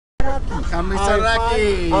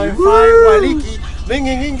Kamisaraki. I'm fine, Waliki. Being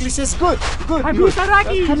in English is good. Good.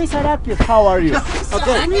 Kamisaraki. Kamisaraki. How are you?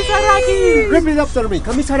 Okay. Kamisaraki. Repeat after me.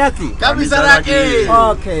 Kamisaraki. Kamisaraki.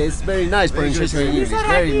 Okay, it's very nice pronunciation in English.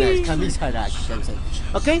 Very nice. Kamisaraki.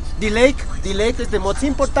 Okay, the lake is the most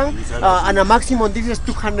important, and a maximum distance is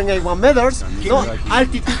 281 meters. No,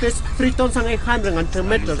 altitude is 3,810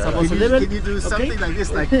 meters above sea level. Can you do something like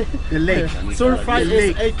this, like the lake? Surface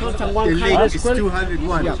is 8,100 The lake is square.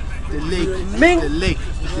 201. Yeah. The lake Ming. is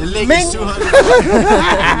 201.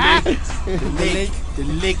 The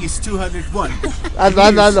lake is 201.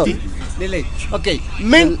 The lake. Okay.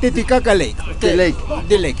 Main Titikaka Lake. Okay. The lake.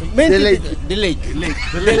 The lake. Main Titikaka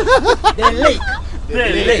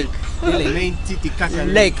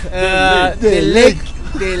Lake. The lake.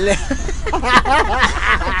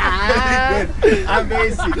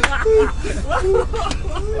 Amazing.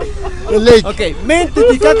 The lake. Okay. Main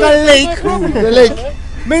Titikaka Lake. The lake.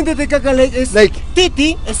 Main Titikaka Lake is Lake.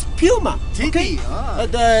 Titi is Puma. Titi.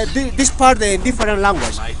 This part in different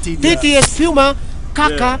language. Titi. Titi is Puma.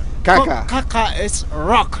 Kaka. Kaka. Kaka is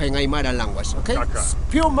rock in Aymara language. Okay.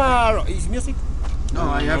 Puma is music. No,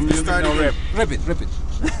 I have to start it. Repeat.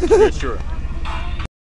 Yeah, sure.